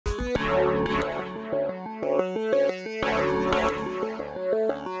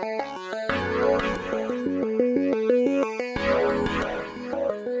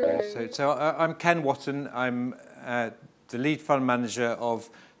So I'm Ken Wotton. I'm the lead fund manager of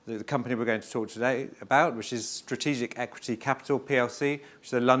the company we're going to talk today about, which is Strategic Equity Capital PLC, which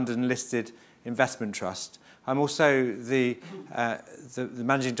is a London-listed investment trust. I'm also the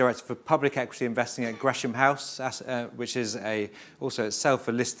managing director for public equity investing at Gresham House, which is also itself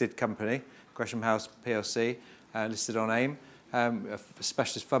a listed company, Gresham House PLC, listed on AIM, a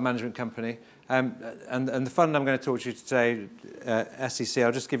specialist fund management company. And the fund I'm going to talk to you today, SEC,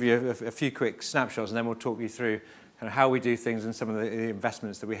 I'll just give you a few quick snapshots, and then we'll talk you through kind of how we do things and some of the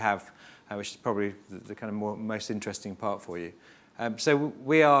investments that we have, which is probably the kind of most interesting part for you. So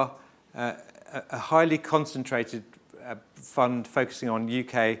we are a highly concentrated fund focusing on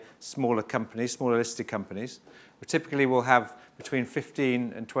UK smaller companies, smaller listed companies. We typically will have between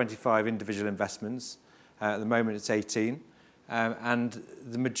 15 and 25 individual investments. At the moment, it's 18. And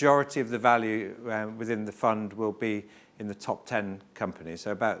the majority of the value within the fund will be in the top 10 companies.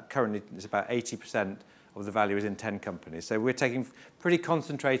 So currently, it's about 80% of the value is in 10 companies. So we're taking pretty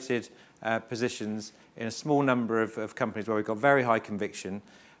concentrated positions in a small number of companies where we've got very high conviction.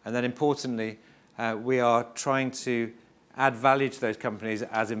 And then importantly, we are trying to add value to those companies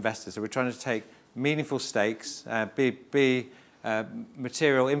as investors. So we're trying to take meaningful stakes, be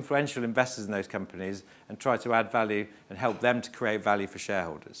material, influential investors in those companies, and try to add value and help them to create value for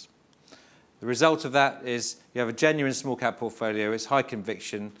shareholders. The result of that is you have a genuine small cap portfolio, it's high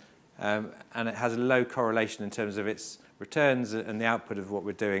conviction, and it has a low correlation in terms of its returns and the output of what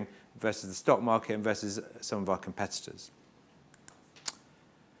we're doing versus the stock market and versus some of our competitors.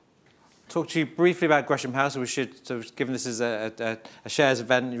 Talk to you briefly about Gresham House. We should, sort of, given this is a shares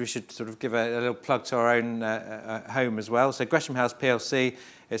event, we should sort of give a little plug to our own home as well. So Gresham House PLC,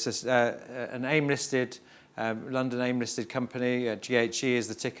 it's an AIM-listed, London AIM-listed company. GHE is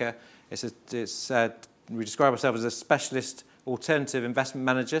the ticker. We describe ourselves as a specialist alternative investment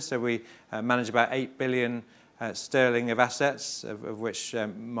manager. So we manage about 8 billion sterling of assets, of which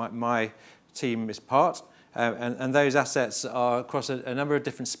my team is part. And those assets are across a number of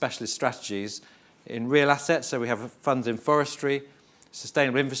different specialist strategies in real assets. So we have funds in forestry,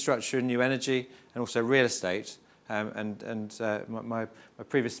 sustainable infrastructure and new energy, and also real estate. My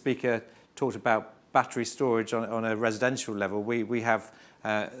previous speaker talked about battery storage on a residential level. We have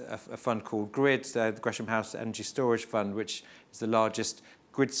a fund called Grid, the Gresham House Energy Storage Fund, which is the largest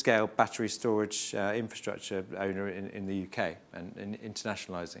grid-scale battery storage infrastructure owner in the UK and in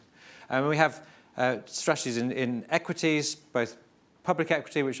internationalising. And we have strategies in equities, both public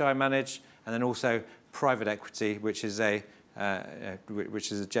equity, which I manage, and then also private equity, which is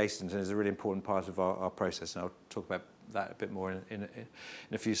adjacent and is a really important part of our process. And I'll talk about that a bit more in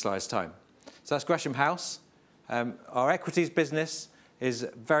a few slides' time. So that's Gresham House. Our equities business is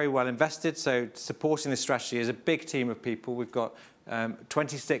very well invested. So supporting this strategy is a big team of people. We've got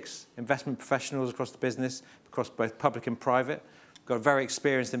 26 investment professionals across the business, across both public and private. We've got a very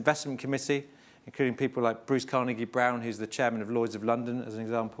experienced investment committee, including people like Bruce Carnegie-Brown, who's the chairman of Lloyd's of London, as an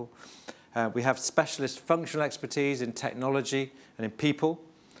example. We have specialist functional expertise in technology and in people.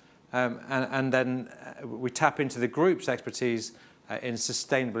 And then we tap into the group's expertise in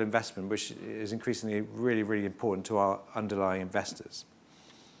sustainable investment, which is increasingly really, really important to our underlying investors.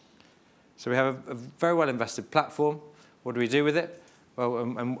 So we have a very well invested platform. What do we do with it? Well,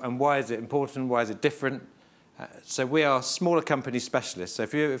 and why is it important? Why is it different? So we are smaller company specialists. So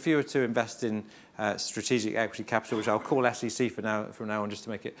if you were to invest in strategic equity capital, which I'll call SEC from now on, just to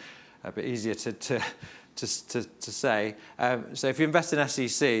make it a bit easier to say. So if you invest in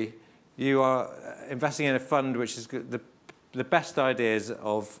SEC, you are investing in a fund which is the best ideas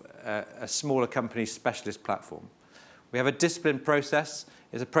of a smaller company specialist platform. We have a disciplined process.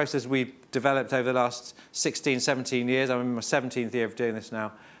 It's a process we've developed over the last 16, 17 years. I'm in my 17th year of doing this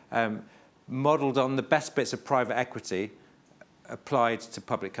now. Modelled on the best bits of private equity applied to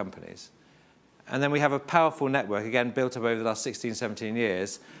public companies. And then we have a powerful network, again, built up over the last 16, 17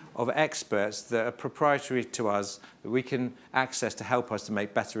 years, of experts that are proprietary to us, that we can access to help us to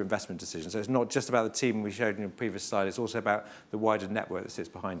make better investment decisions. So it's not just about the team we showed in the previous slide, it's also about the wider network that sits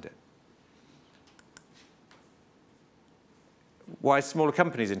behind it. Why are smaller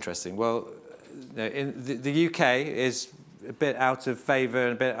companies interesting? Well, in the UK is a bit out of favour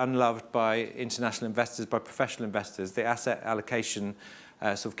and a bit unloved by international investors, by professional investors. The asset allocation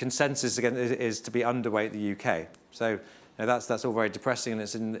sort of consensus again is to be underweight the UK. So that's all very depressing, and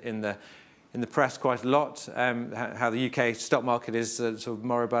it's in the press quite a lot. How the UK stock market is sort of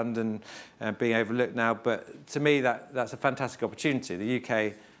moribund and being overlooked now. But to me, that's a fantastic opportunity. The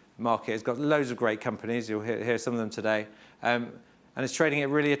UK market has got loads of great companies. You'll hear some of them today, and it's trading at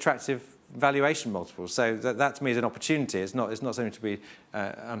really attractive valuation multiples. So that to me is an opportunity. It's not something to be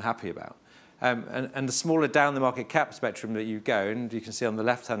unhappy about. And the smaller down the market cap spectrum that you go, and you can see on the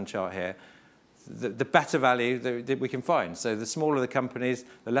left-hand chart here, the better value that we can find. So the smaller the companies,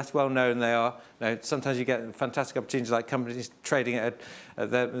 the less well-known they are. Sometimes you get fantastic opportunities like companies trading at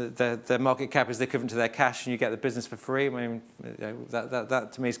their market cap is the equivalent to their cash, and you get the business for free. I mean, that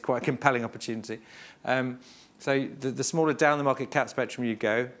to me is quite a compelling opportunity. So the smaller down the market cap spectrum you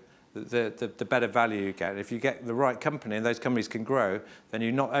go, the better value you get. If you get the right company and those companies can grow, then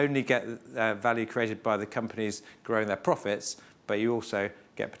you not only get value created by the companies growing their profits, but you also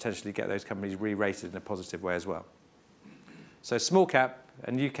potentially get those companies re-rated in a positive way as well. So small cap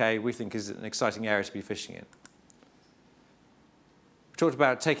and UK, we think, is an exciting area to be fishing in. We talked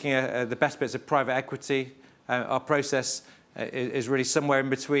about taking the best bits of private equity. Our process is really somewhere in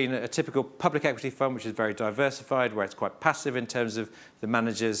between a typical public equity fund, which is very diversified, where it's quite passive in terms of the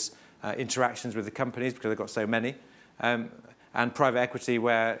manager's interactions with the companies because they've got so many. And private equity,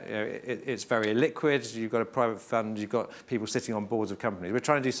 where it's very illiquid. You've got a private fund, you've got people sitting on boards of companies. We're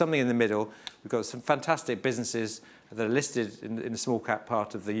trying to do something in the middle. We've got some fantastic businesses that are listed in the small cap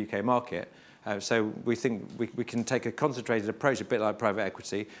part of the UK market. So we think we can take a concentrated approach, a bit like private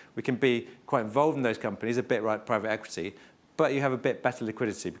equity. We can be quite involved in those companies, a bit like private equity, but you have a bit better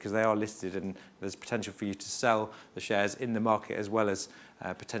liquidity because they are listed and there's potential for you to sell the shares in the market as well as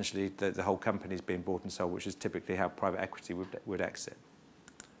potentially the whole company is being bought and sold, which is typically how private equity would exit.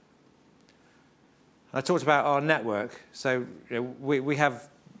 I talked about our network. So we have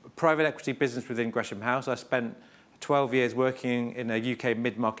a private equity business within Gresham House. I spent 12 years working in a UK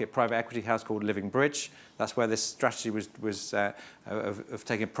mid-market private equity house called Living Bridge. That's where this strategy of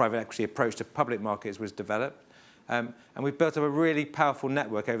taking a private equity approach to public markets was developed. And we've built up a really powerful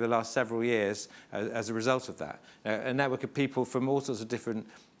network over the last several years as a result of that. A network of people from all sorts of different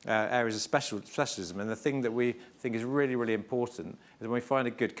areas of specialism. And the thing that we think is really, really important is when we find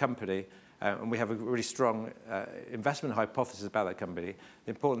a good company and we have a really strong investment hypothesis about that company,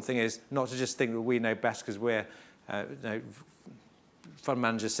 the important thing is not to just think that we know best because we're fund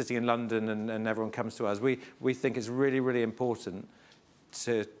managers sitting in London and everyone comes to us. We think it's really, really important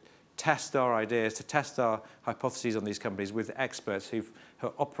to test our ideas, to test our hypotheses on these companies with experts who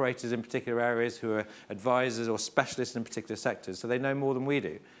are operators in particular areas, who are advisors or specialists in particular sectors, so they know more than we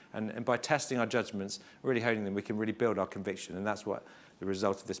do. And by testing our judgments, really honing them, we can really build our conviction, and that's what the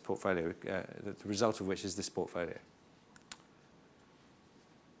result of this portfolio, the result of which is this portfolio.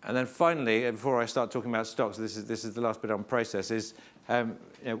 And then finally, before I start talking about stocks, this is the last bit on process, is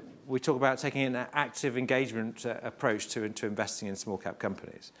we talk about taking an active engagement approach to investing in small cap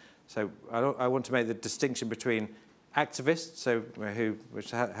companies. So I want to make the distinction between activists,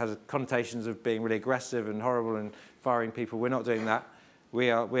 which has connotations of being really aggressive and horrible and firing people. We're not doing that.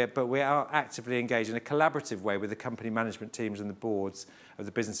 But we are actively engaged in a collaborative way with the company management teams and the boards of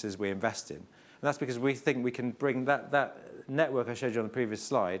the businesses we invest in. And that's because we think we can bring that network I showed you on the previous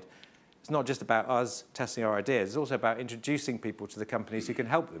slide. It's not just about us testing our ideas. It's also about introducing people to the companies who can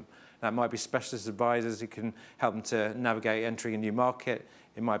help them. That might be specialist advisors who can help them to navigate entering a new market.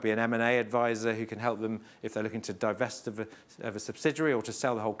 It might be an M&A advisor who can help them if they're looking to divest of a subsidiary or to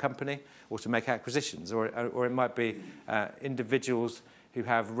sell the whole company or to make acquisitions. Or it might be individuals who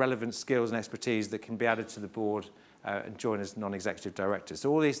have relevant skills and expertise that can be added to the board and join as non-executive directors. So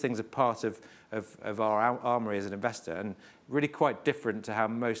all these things are part of our armoury as an investor and really quite different to how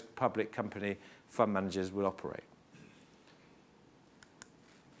most public company fund managers will operate.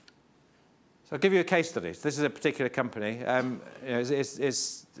 So I'll give you a case study. So this is a particular company. It's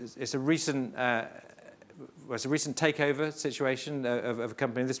a recent takeover situation of a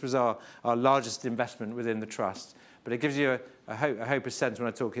company. This was our largest investment within the trust. But it gives you a sense when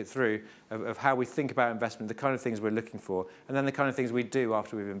I talk it through of how we think about investment, the kind of things we're looking for, and then the kind of things we do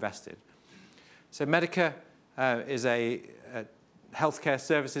after we've invested. So Medica is a healthcare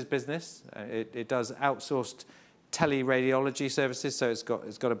services business. It does outsourced teleradiology services. So it's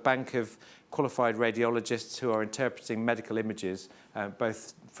got a bank of qualified radiologists who are interpreting medical images,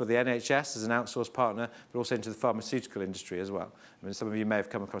 both for the NHS as an outsourced partner, but also into the pharmaceutical industry as well. I mean, some of you may have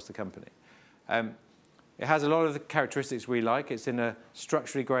come across the company. It has a lot of the characteristics we like. It's in a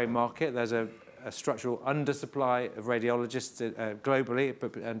structurally growing market. There's a structural undersupply of radiologists globally,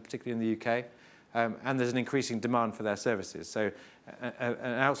 and particularly in the UK. And there's an increasing demand for their services. So an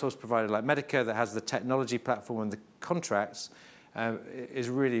outsourced provider like Medica that has the technology platform and the contracts is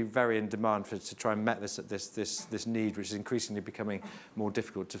really very in demand to try and meet this need, which is increasingly becoming more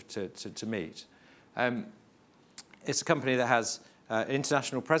difficult to meet. It's a company that has an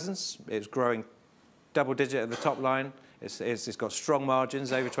international presence. It's growing double-digit at the top line. It's got strong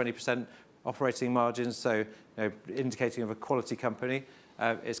margins, over 20% operating margins, so indicating of a quality company.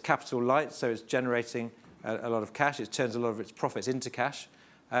 It's capital light, so it's generating a lot of cash. It turns a lot of its profits into cash.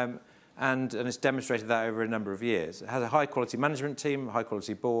 And it's demonstrated that over a number of years. It has a high-quality management team, a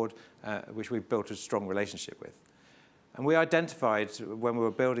high-quality board, which we've built a strong relationship with. And we identified, when we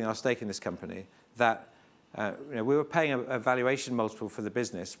were building our stake in this company, that we were paying a valuation multiple for the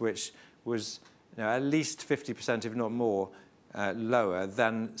business, which was at least 50%, if not more, lower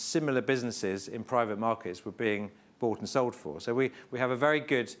than similar businesses in private markets were being bought and sold for. So we have a very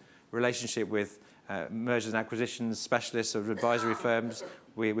good relationship with mergers and acquisitions specialists or advisory firms.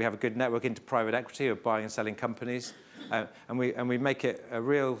 We have a good network into private equity of buying and selling companies. And we make it a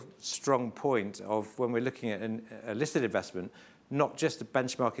real strong point of when we're looking at a listed investment, not just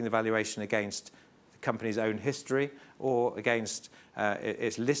benchmarking the valuation against the company's own history or against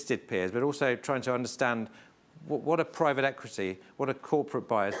its listed peers, but also trying to understand what are private equity, what are corporate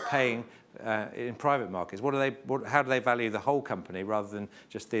buyers paying in private markets? How do they value the whole company rather than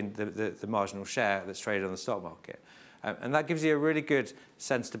just the marginal share that's traded on the stock market? And that gives you a really good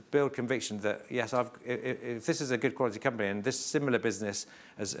sense to build conviction that, yes, if this is a good quality company and this similar business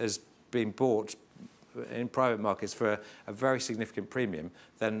has been bought in private markets for a very significant premium,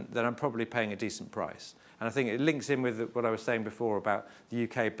 then I'm probably paying a decent price. And I think it links in with what I was saying before about the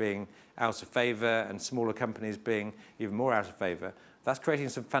UK being out of favour and smaller companies being even more out of favour. That's creating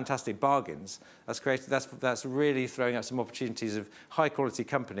some fantastic bargains. That's really throwing out some opportunities of high-quality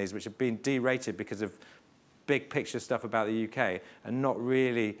companies which have been derated because of big picture stuff about the UK and not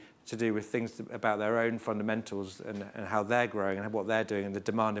really to do with things about their own fundamentals and how they're growing and what they're doing and the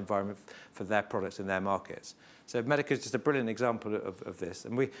demand environment for their products in their markets. So Medica is just a brilliant example of this.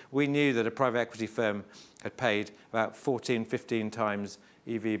 And we knew that a private equity firm had paid about 14, 15 times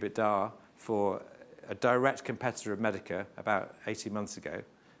EV/EBITDA for a direct competitor of Medica about 18 months ago.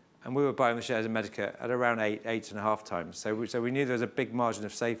 And we were buying the shares in Medica at around 8.5 times. So we knew there was a big margin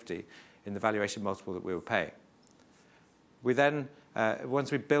of safety in the valuation multiple that we were paying. We then,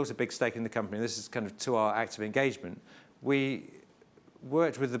 once we built a big stake in the company, this is kind of to our active engagement, we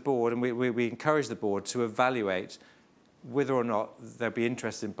worked with the board and we encouraged the board to evaluate whether or not they'd be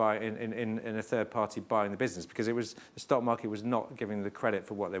interested in a third party buying the business, because the stock market was not giving them the credit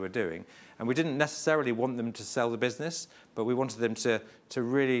for what they were doing. And we didn't necessarily want them to sell the business, but we wanted them to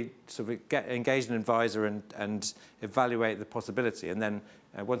really sort of engage an advisor and evaluate the possibility. And then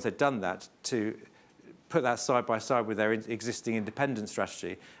once they'd done that, to put that side by side with their existing independent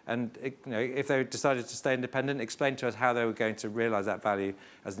strategy. And if they decided to stay independent, explain to us how they were going to realise that value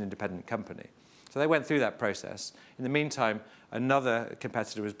as an independent company. So they went through that process. In the meantime, another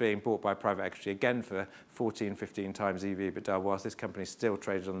competitor was being bought by private equity, again for 14, 15 times EV/EBITDA, whilst this company still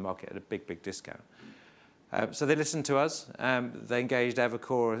traded on the market at a big, big discount. So they listened to us. They engaged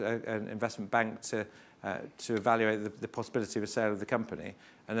Evercore, an investment bank, to evaluate the possibility of a sale of the company.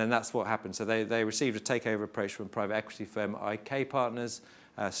 And then that's what happened. So they received a takeover approach from private equity firm IK Partners,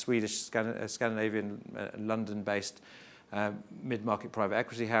 a Swedish, Scandinavian, London-based mid-market private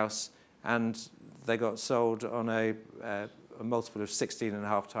equity house. And they got sold on a multiple of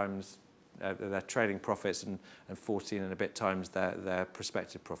 16.5 times their trading profits and 14 and a bit times their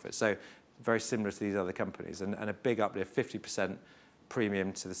prospective profits. So very similar to these other companies, and a big uplift, 50%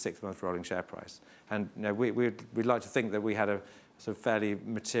 premium to the 6-month rolling share price. And we'd like to think that we had a sort of fairly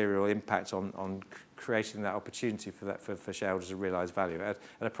material impact on creating that opportunity for shareholders to realise value at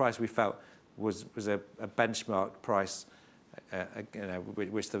a price we felt was a benchmark price,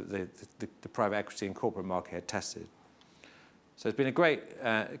 which the private equity and corporate market had tested. So it's been a great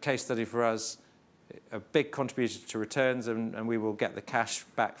case study for us, a big contributor to returns, and we will get the cash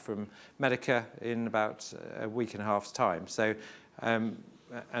back from Medica in about a week and a half's time. So,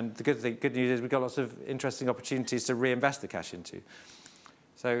 and the good news is we've got lots of interesting opportunities to reinvest the cash into.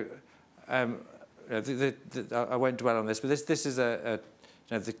 So I won't dwell on this, but this is the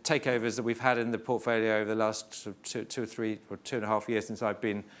takeovers that we've had in the portfolio over the last sort of 2 or 3 or 2.5 years since I've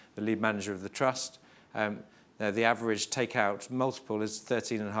been the lead manager of the trust. The average takeout multiple is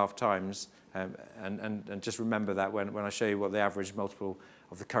 13.5 times, and just remember that when I show you what the average multiple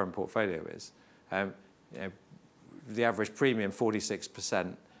of the current portfolio is. The average premium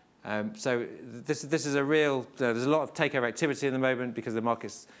 46%. So this is a real. There's a lot of takeover activity in the moment because the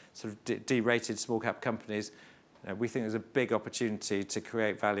market's sort of derated small cap companies. We think there's a big opportunity to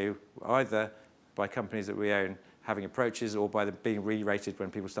create value either by companies that we own having approaches or by them being re-rated when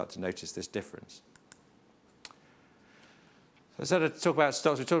people start to notice this difference. So to talk about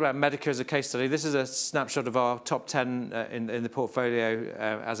stocks, we talked about Medica as a case study. This is a snapshot of our top 10 in the portfolio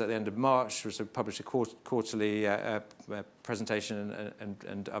as at the end of March. We published a quarterly presentation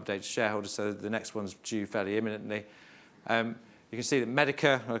and update to shareholders, so the next one's due fairly imminently. You can see that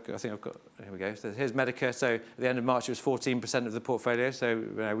Medica, I think I've got, here we go. So here's Medica. So at the end of March, it was 14% of the portfolio.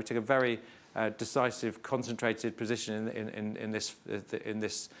 So we took a very decisive, concentrated position in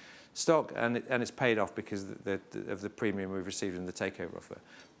this stock, and it's paid off because of the premium we've received in the takeover offer.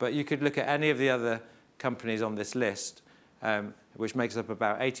 But you could look at any of the other companies on this list, which makes up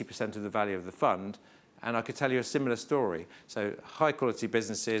about 80% of the value of the fund, and I could tell you a similar story. So high-quality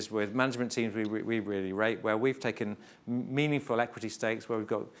businesses with management teams we really rate, where we've taken meaningful equity stakes, where we've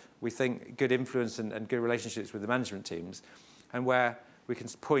got, we think, good influence and good relationships with the management teams, and where we can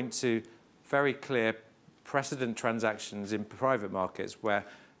point to very clear precedent transactions in private markets where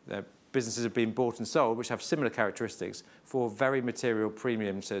the businesses have been bought and sold, which have similar characteristics, for very material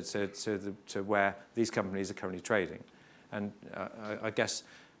premium to where these companies are currently trading. And I guess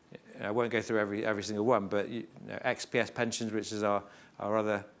I won't go through every single one, but XPS Pensions, which is our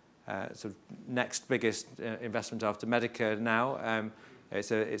other sort of next biggest investment after Medica now,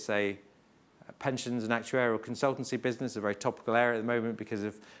 it's a pensions and actuarial consultancy business, a very topical area at the moment because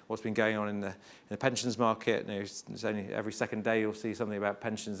of what's been going on in the pensions market. It's only every second day you'll see something about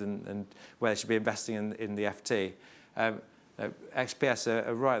pensions and where they should be investing in the FT. XPS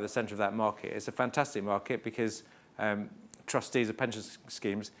are right at the centre of that market. It's a fantastic market because trustees of pension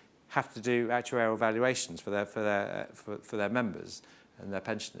schemes have to do actuarial valuations for their members and their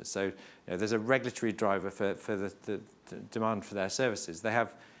pensioners. So there's a regulatory driver for the demand for their services. They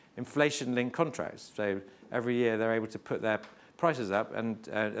have inflation-linked contracts, so every year they're able to put their prices up, and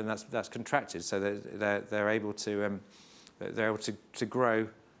that's contracted. So they're able to grow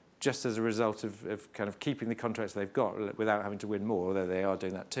just as a result of kind of keeping the contracts they've got without having to win more, although they are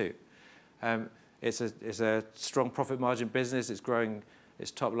doing that too. It's a strong profit margin business. It's growing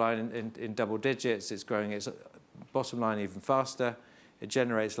its top line in double digits. It's growing its bottom line even faster. It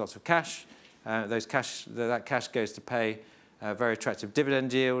generates lots of cash. That cash goes to pay a very attractive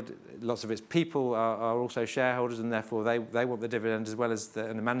dividend yield. Lots of its people are also shareholders, and therefore they want the dividend as well as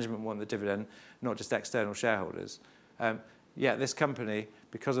and the management want the dividend, not just external shareholders. Yet this company,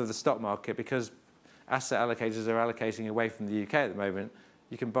 because of the stock market, because asset allocators are allocating away from the UK at the moment,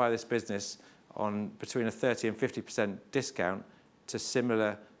 you can buy this business on between a 30 and 50% discount to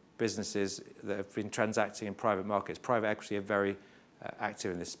similar businesses that have been transacting in private markets. Private equity are very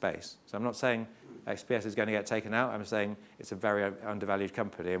active in this space. So I'm not saying XPS is going to get taken out. I'm saying it's a very undervalued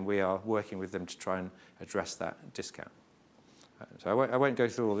company, and we are working with them to try and address that discount. So I won't go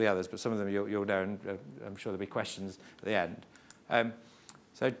through all the others, but some of them you'll know, and I'm sure there'll be questions at the end.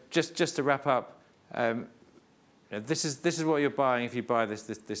 So just to wrap up, this is what you're buying if you buy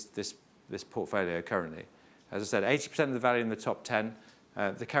this portfolio currently. As I said, 80% of the value in the top 10.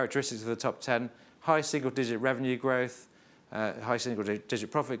 The characteristics of the top 10: high single-digit revenue growth, high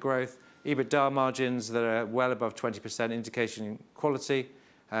single-digit profit growth, EBITDA margins that are well above 20%, indication quality.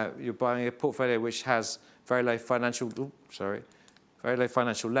 You're buying a portfolio which has very low financial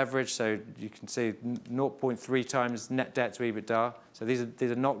leverage. So you can see 0.3 times net debt to EBITDA. So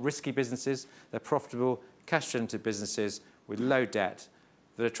these are not risky businesses. They're profitable, cash-generative businesses with low debt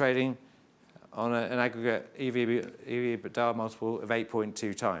that are trading on an aggregate EV/EBITDA multiple of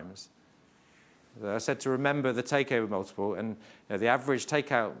 8.2 times. I said to remember the takeover multiple, and the average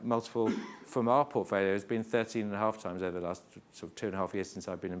takeout multiple from our portfolio has been 13.5 times over the last sort of 2.5 years since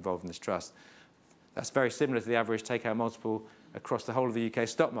I've been involved in this trust. That's very similar to the average takeout multiple across the whole of the UK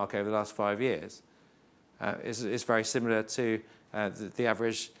stock market over the last 5 years. It's very similar to the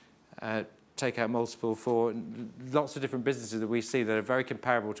average takeout multiple for lots of different businesses that we see that are very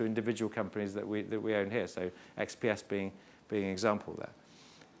comparable to individual companies that we own here. So XPS being an example there.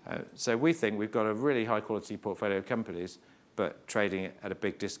 So we think we've got a really high-quality portfolio of companies, but trading at a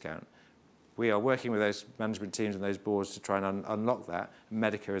big discount. We are working with those management teams and those boards to try and unlock that.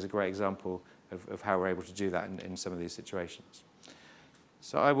 Medica is a great example of how we're able to do that in some of these situations.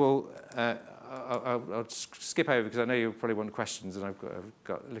 So I'll skip over because I know you probably want questions, and I've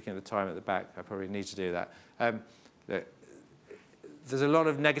got looking at the time at the back, I probably need to do that. There's a lot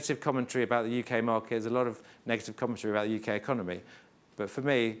of negative commentary about the UK market. There's a lot of negative commentary about the UK economy. But for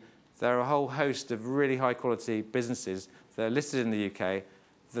me, there are a whole host of really high-quality businesses that are listed in the UK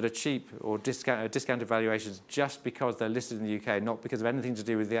that are cheap or discounted valuations just because they're listed in the UK, not because of anything to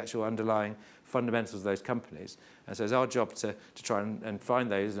do with the actual underlying fundamentals of those companies. And so it's our job to try and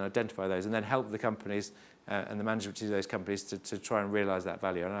find those and identify those and then help the companies and the management of those companies to try and realise that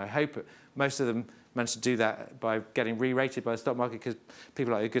value. And I hope most of them manage to do that by getting re-rated by the stock market, because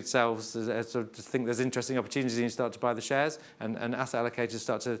people like your good selves sort of think there's interesting opportunities and you start to buy the shares, and asset allocators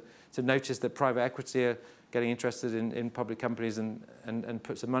start to notice that private equity are getting interested in public companies and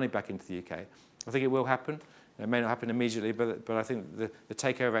put some money back into the UK. I think it will happen. It may not happen immediately, but I think the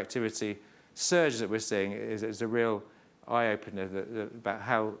takeover activity surge that we're seeing is a real eye-opener about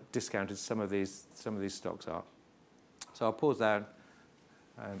how discounted some of these stocks are. So I'll pause there.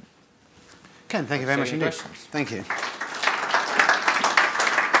 Ken, thank you very much indeed. Questions. Thank you.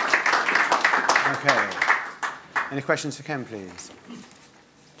 Okay. Any questions for Ken, please?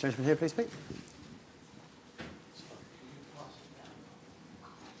 Gentleman here, please speak.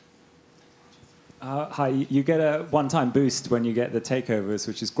 Hi, you get a one-time boost when you get the takeovers,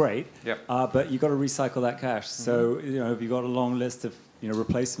 which is great. Yep. But you've got to recycle that cash. So, have you got a long list of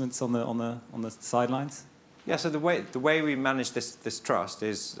replacements on the sidelines? Yeah. So the way we manage this trust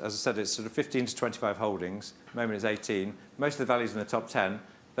is, as I said, it's sort of 15 to 25 holdings. At the moment it's 18. Most of the values in the top 10.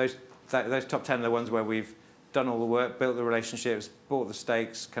 Those top 10 are the ones where we've done all the work, built the relationships, bought the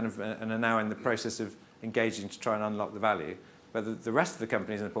stakes, and are now in the process of engaging to try and unlock the value. But the rest of the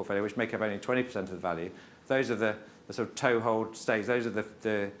companies in the portfolio, which make up only 20% of the value, those are the sort of toehold stakes. Those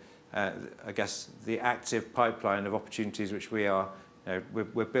are I guess, the active pipeline of opportunities which we are.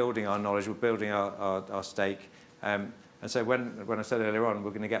 We're building our knowledge, we're building our stake. And so when I said earlier on,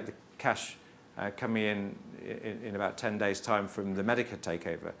 we're going to get the cash coming in about 10 days' time from the Medica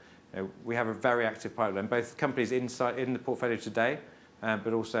takeover. We have a very active pipeline, both companies in the portfolio today,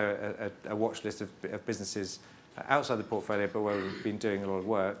 but also a watch list of businesses outside the portfolio, but where we've been doing a lot of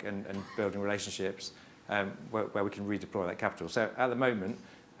work and building relationships where we can redeploy that capital. So at the moment,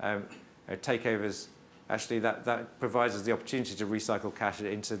 takeovers, actually that provides us the opportunity to recycle cash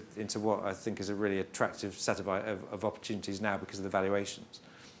into what I think is a really attractive set of opportunities now because of the valuations.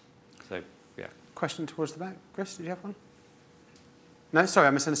 So, yeah. Question towards the back. Chris, did you have one? No, sorry,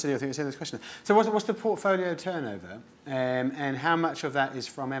 I misunderstood you. I think you were saying this question. So what's the portfolio turnover, and how much of that is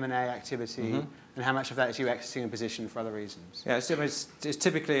from M&A activity, and how much of that is you exiting a position for other reasons? Yeah, it's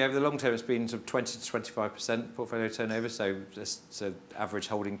typically, over the long term, it's been sort of 20 to 25% portfolio turnover, so it's an average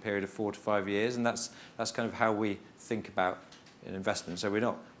holding period of 4 to 5 years, and that's kind of how we think about an investment. So we're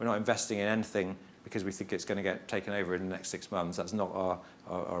not investing in anything because we think it's going to get taken over in the next 6 months. That's not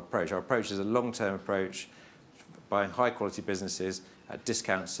our approach. Our approach is a long-term approach, buying high-quality businesses at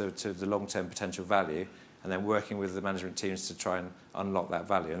discounts to the long-term potential value, and then working with the management teams to try and unlock that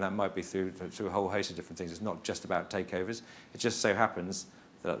value. And that might be through a whole host of different things. It's not just about takeovers. It just so happens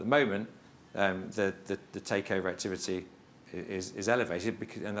that at the moment, the takeover activity is elevated,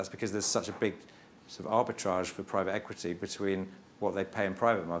 and that's because there's such a big sort of arbitrage for private equity between what they pay in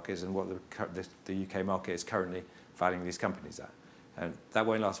private markets and what the UK market is currently valuing these companies at. And that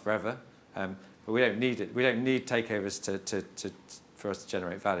won't last forever. But we don't need it. We don't need takeovers for us to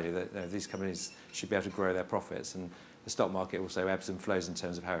generate value. These companies should be able to grow their profits, and the stock market also ebbs and flows in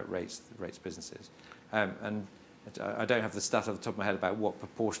terms of how it rates businesses. And I don't have the stat off the top of my head about what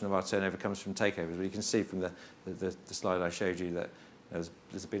proportion of our turnover comes from takeovers, but you can see from the slide I showed you that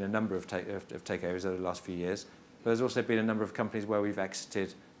there's been a number of takeovers over the last few years. But there's also been a number of companies where we've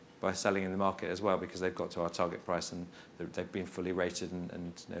exited by selling in the market as well, because they've got to our target price and they've been fully rated,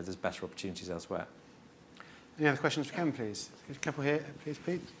 and there's better opportunities elsewhere. Any other questions for Ken, please? A couple here, please,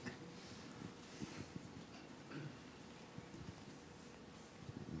 Pete.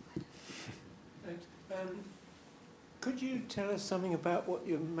 Thanks. Could you tell us something about what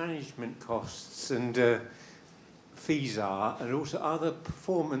your management costs and fees are, and also other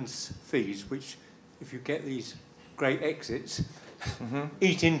performance fees, which, if you get these great exits,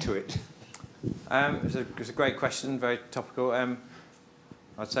 eat into it? It's a great question, very topical.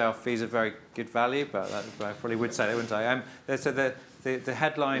 I'd say our fees are very good value, but I probably would say that, wouldn't I? So the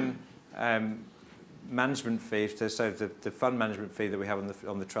headline management fee, so the fund management fee that we have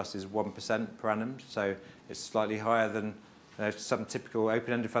on the trust is 1% per annum. So it's slightly higher than some typical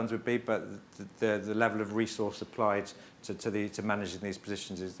open-ended funds would be, but the level of resource applied to managing these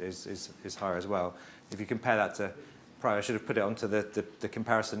positions is higher as well. If you compare that to private, I should have put it onto the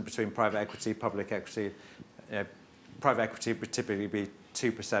comparison between private equity, public equity. Private equity would typically be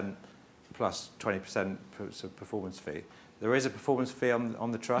 2% plus 20% performance fee. There is a performance fee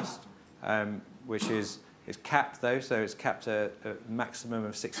on the trust, which is capped though, so it's capped at a maximum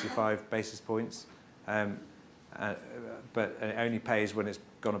of 65 basis points. but it only pays when it's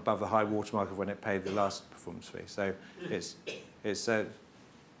gone above the high watermark of when it paid the last performance fee. So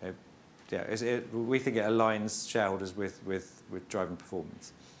we think it aligns shareholders with driving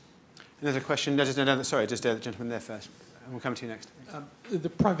performance. And there's a question. Just the gentleman there first. And we'll come to you next. The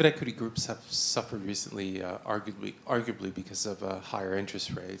private equity groups have suffered recently, arguably because of higher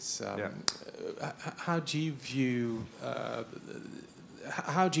interest rates. How do you view?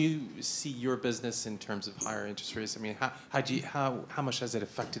 How do you see your business in terms of higher interest rates? I mean, how much has it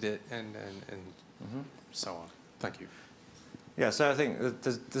affected it, and so on? Thank you. Yeah, so I think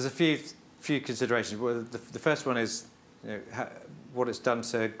there's a few considerations. Well, the first one is what it's done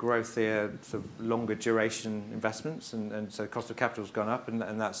to growth here, sort of longer duration investments, and so the cost of capital has gone up, and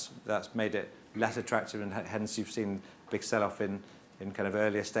that's made it less attractive, and hence you've seen a big sell-off in kind of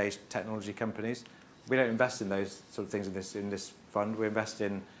earlier stage technology companies. We don't invest in those sort of things in this fund. We invest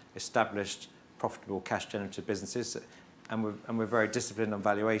in established, profitable, cash-generative businesses, and we're very disciplined on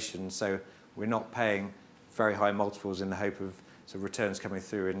valuation. So we're not paying very high multiples in the hope of sort of returns coming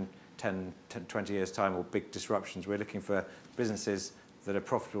through in 10, 20 years' time or big disruptions. We're looking for businesses that are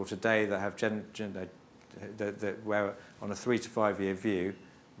profitable today, that have where on a 3 to 5 year view,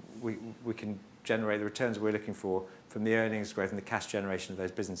 we can generate the returns we're looking for from the earnings growth and the cash generation of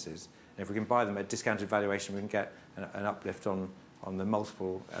those businesses. And if we can buy them at discounted valuation, we can get an uplift on the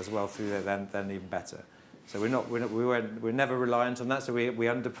multiple as well through there, then even better. So we're never reliant on that. So we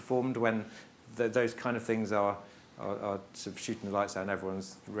underperformed when those kind of things are sort of shooting the lights out and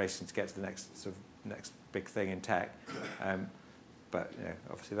everyone's racing to get to the next big thing in tech. But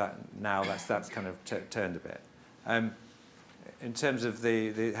obviously that's kind of turned a bit. In terms of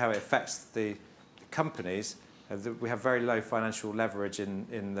how it affects the companies, we have very low financial leverage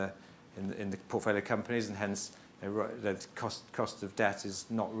in the portfolio companies, and hence the cost of debt is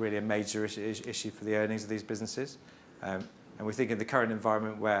not really a major issue for the earnings of these businesses. And we think in the current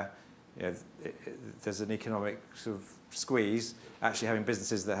environment where there's an economic sort of squeeze, actually having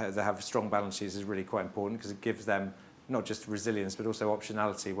businesses that have strong balance sheets is really quite important, because it gives them not just resilience but also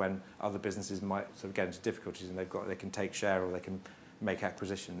optionality when other businesses might sort of get into difficulties, and they can take share or they can make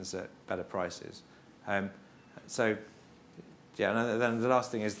acquisitions at better prices. And then the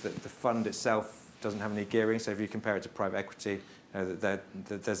last thing is that the fund itself doesn't have any gearing. So if you compare it to private equity,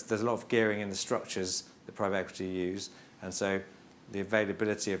 there's a lot of gearing in the structures that private equity use, and so the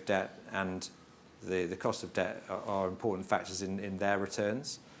availability of debt and the cost of debt are important factors in their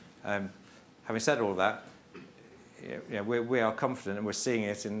returns. Having said all that, we are confident, and we're seeing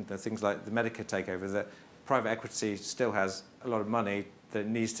it in things like the Medica takeover, that private equity still has a lot of money that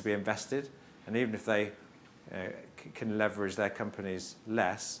needs to be invested, and even if they can leverage their companies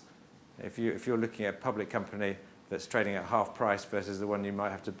less, if you're looking at a public company that's trading at half price versus the one you might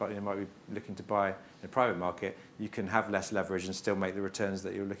be looking to buy in the private market, you can have less leverage and still make the returns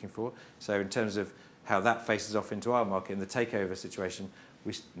that you're looking for. So in terms of how that faces off into our market in the takeover situation,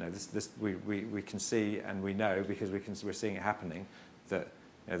 we can see, and we know because we're seeing it happening, that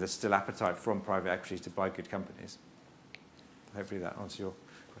there's still appetite from private equity to buy good companies. Hopefully that answers your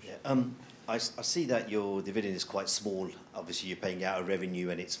question. Yeah, I see that your dividend is quite small. Obviously, you're paying out a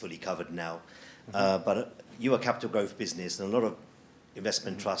revenue and it's fully covered now. But you're a capital growth business, and a lot of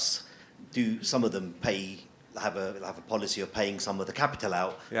investment trusts some of them have a policy of paying some of the capital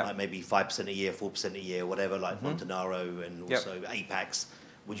out, like maybe 5% a year, 4% a year, whatever, like Montanaro and also Apex.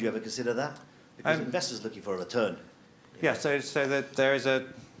 Would you ever consider that? Because investors are looking for a return. Yeah, so that there is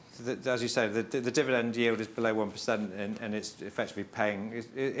as you say, the dividend yield is below 1%, and it's effectively paying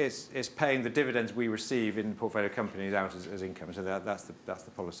it's paying the dividends we receive in portfolio companies out as income. So that's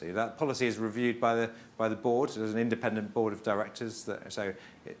the policy. That policy is reviewed by the board. So there's an independent board of directors. So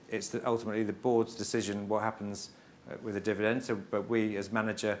it's ultimately the board's decision what happens with the dividend. So, but we as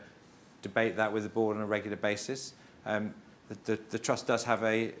manager debate that with the board on a regular basis. The trust does have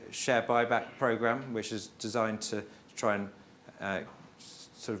a share buyback program, which is designed to try and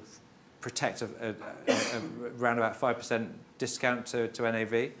sort of protect around about 5% discount to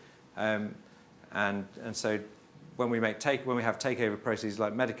NAV, and so when we have takeover proceeds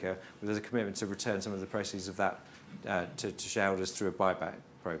like Medica, there's a commitment to return some of the proceeds of that to shareholders through a buyback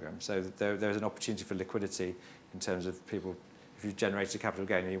program. So there's an opportunity for liquidity in terms of people. If you've generated a capital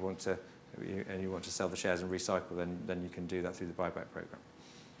gain and you want to sell the shares and recycle, then you can do that through the buyback program.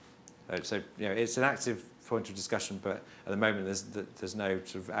 So it's an active point of discussion, but at the moment there's no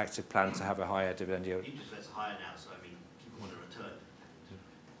sort of active plan to have a higher dividend yield. Interest rates are higher now, so I mean, people want a return.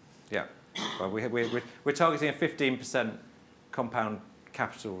 Yeah, well, we're targeting a 15% compound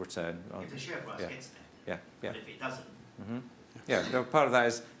capital return. If the share price gets there. Yeah. But if it doesn't. Yeah, no, part of that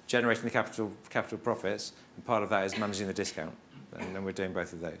is generating the capital profits, and part of that is managing the discount. And then we're doing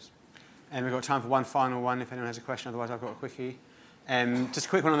both of those. And we've got time for one final one if anyone has a question, otherwise I've got a quickie. Just a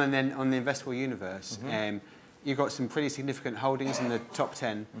quick one on the investable universe. You've got some pretty significant holdings in the top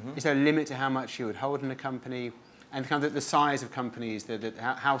 10. Is there a limit to how much you would hold in a company? And kind of the size of companies,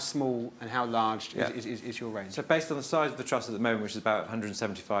 how small and how large is your range? So based on the size of the trust at the moment, which is about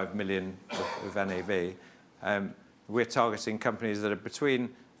 175 million of NAV, we're targeting companies that are between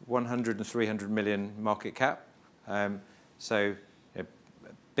 100 and 300 million market cap. So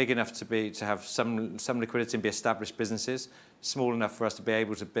big enough to have some liquidity and be established businesses, small enough for us to be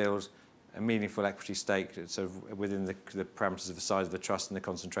able to build a meaningful equity stake sort of within the parameters of the size of the trust and the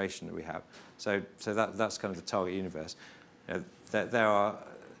concentration that we have. So that's kind of the target universe.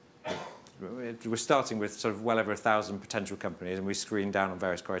 We're starting with sort of well over 1,000 potential companies, and we screen down on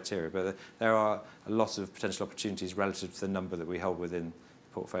various criteria, but there are a lot of potential opportunities relative to the number that we hold within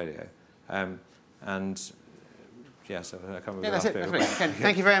the portfolio. Yeah, so I can't remember that's it. That's Ken,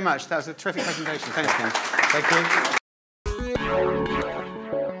 thank you very much. That was a terrific presentation. Thanks, Ken. Thank you.